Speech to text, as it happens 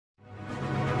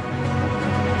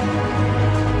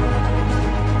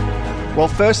Well,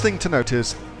 first thing to note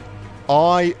is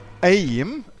I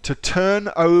aim to turn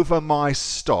over my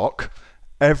stock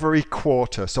every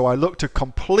quarter. So I look to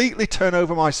completely turn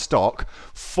over my stock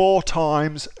 4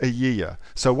 times a year.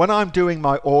 So when I'm doing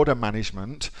my order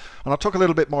management, and I'll talk a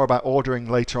little bit more about ordering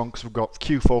later on because we've got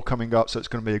Q4 coming up, so it's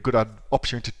going to be a good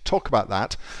opportunity to talk about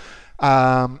that.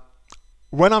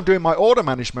 When I'm doing my order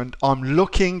management, I'm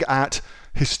looking at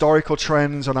historical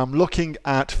trends and I'm looking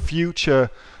at future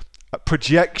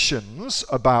projections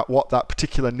about what that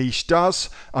particular niche does,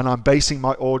 and I'm basing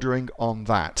my ordering on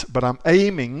that. But I'm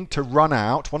aiming to run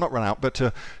out, well not run out, but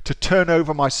to turn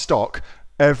over my stock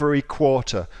every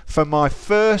quarter. For my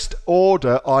first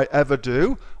order I ever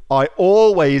do, I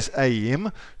always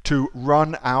aim to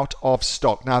run out of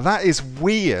stock. Now that is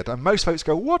weird, and most folks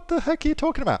go, what the heck are you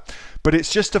talking about? But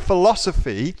it's just a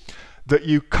philosophy that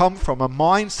you come from, a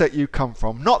mindset you come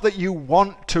from, not that you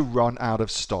want to run out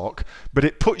of stock, but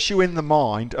it puts you in the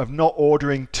mind of not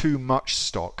ordering too much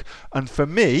stock. And for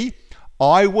me,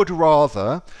 I would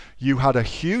rather you had a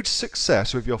huge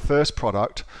success with your first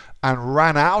product and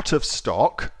ran out of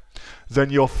stock than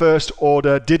your first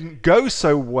order didn't go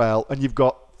so well and you've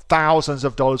got thousands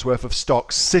of dollars worth of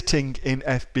stock sitting in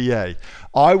FBA.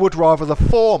 I would rather the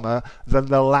former than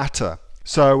the latter.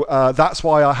 So that's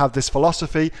why I have this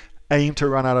philosophy. Aim to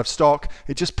run out of stock.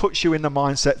 It just puts you in the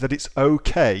mindset that it's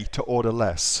okay to order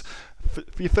less. For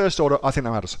your first order, I think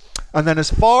that matters. And then as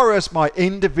far as my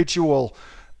individual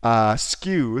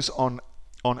SKUs on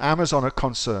Amazon are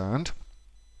concerned,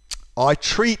 I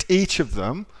treat each of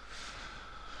them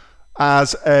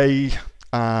as a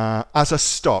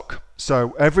stock.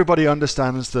 So everybody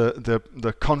understands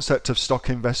the concept of stock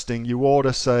investing. You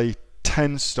order, say,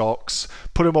 10 stocks,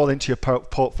 put them all into your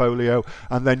portfolio,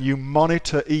 and then you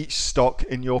monitor each stock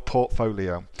in your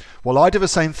portfolio. Well, I do the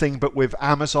same thing, but with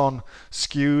Amazon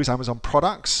SKUs, Amazon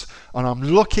products, and I'm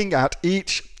looking at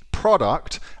each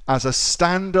product as a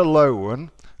standalone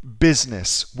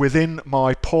business within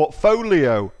my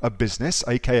portfolio of business,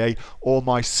 aka all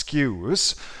my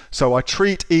SKUs. So I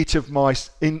treat each of my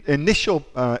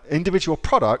individual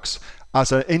products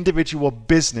as an individual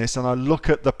business, and I look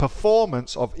at the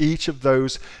performance of each of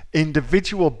those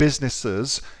individual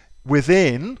businesses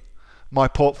within my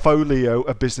portfolio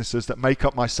of businesses that make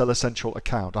up my Seller Central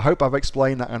account. I hope I've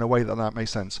explained that in a way that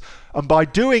makes sense. And by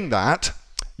doing that,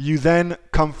 you then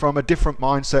come from a different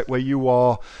mindset where you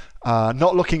are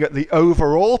not looking at the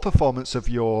overall performance of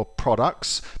your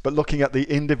products, but looking at the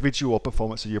individual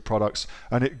performance of your products,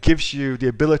 and it gives you the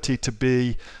ability to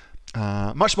be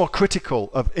much more critical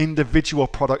of individual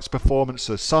products'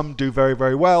 performances. Some do very,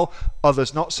 very well,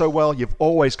 others not so well. You've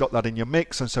always got that in your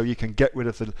mix, and so you can get rid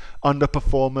of the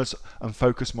underperformers and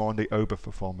focus more on the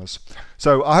overperformers.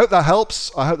 So I hope that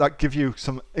helps. I hope that gives you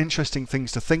some interesting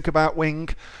things to think about, Wing.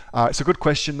 It's a good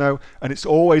question though, and it's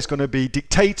always going to be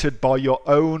dictated by your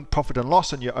own profit and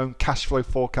loss and your own cash flow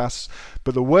forecasts.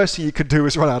 But the worst thing you can do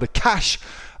is run out of cash.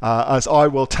 As I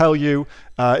will tell you,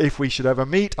 if we should ever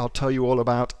meet, I'll tell you all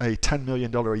about a $10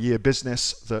 million a year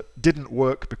business that didn't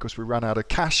work because we ran out of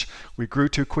cash. We grew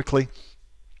too quickly.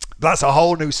 That's a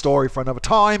whole new story for another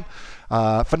time.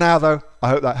 For now though, I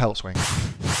hope that helps, Wing.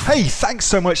 Hey, thanks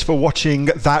so much for watching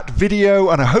that video,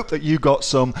 and I hope that you got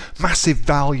some massive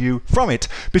value from it.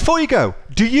 Before you go,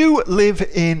 do you live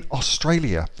in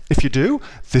Australia? If you do,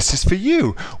 this is for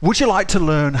you. Would you like to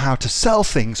learn how to sell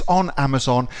things on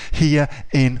Amazon here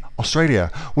in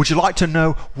Australia? Would you like to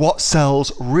know what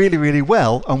sells really, really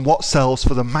well and what sells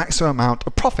for the maximum amount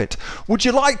of profit? Would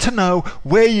you like to know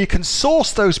where you can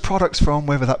source those products from,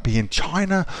 whether that be in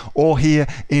China or here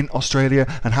in Australia,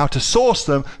 and how to source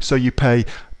them so you pay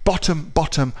bottom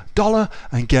dollar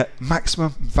and get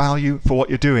maximum value for what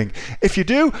you're doing? If you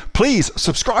do, please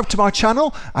subscribe to my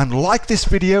channel and like this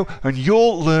video, and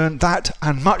you'll learn that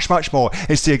and much more.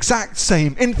 It's the exact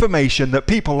same information that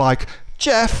people like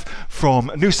Jeff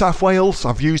from New South Wales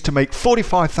I've used to make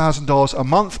 $45,000 a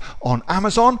month on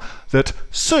Amazon, that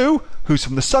Sue, who's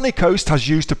from the sunny coast, has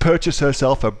used to purchase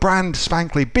herself a brand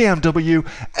spankly BMW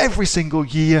every single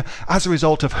year as a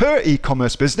result of her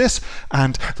e-commerce business,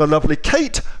 and the lovely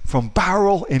Kate from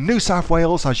Bowral in New South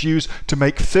Wales has used to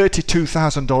make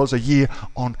 $32,000 a year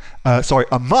on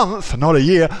a month, not a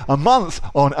year, a month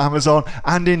on Amazon,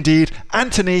 and indeed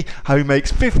Anthony, who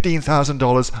makes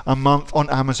 $15,000 a month on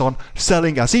Amazon,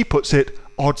 selling, as he puts it,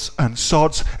 odds and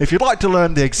sods. If you'd like to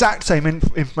learn the exact same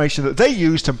information that they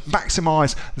use to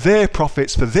maximize their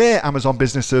profits for their Amazon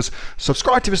businesses,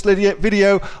 subscribe to this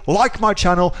video, like my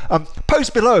channel,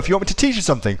 post below if you want me to teach you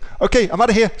something. Okay, I'm out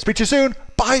of here. Speak to you soon.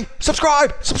 Bye.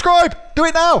 Subscribe. Do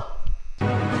it now.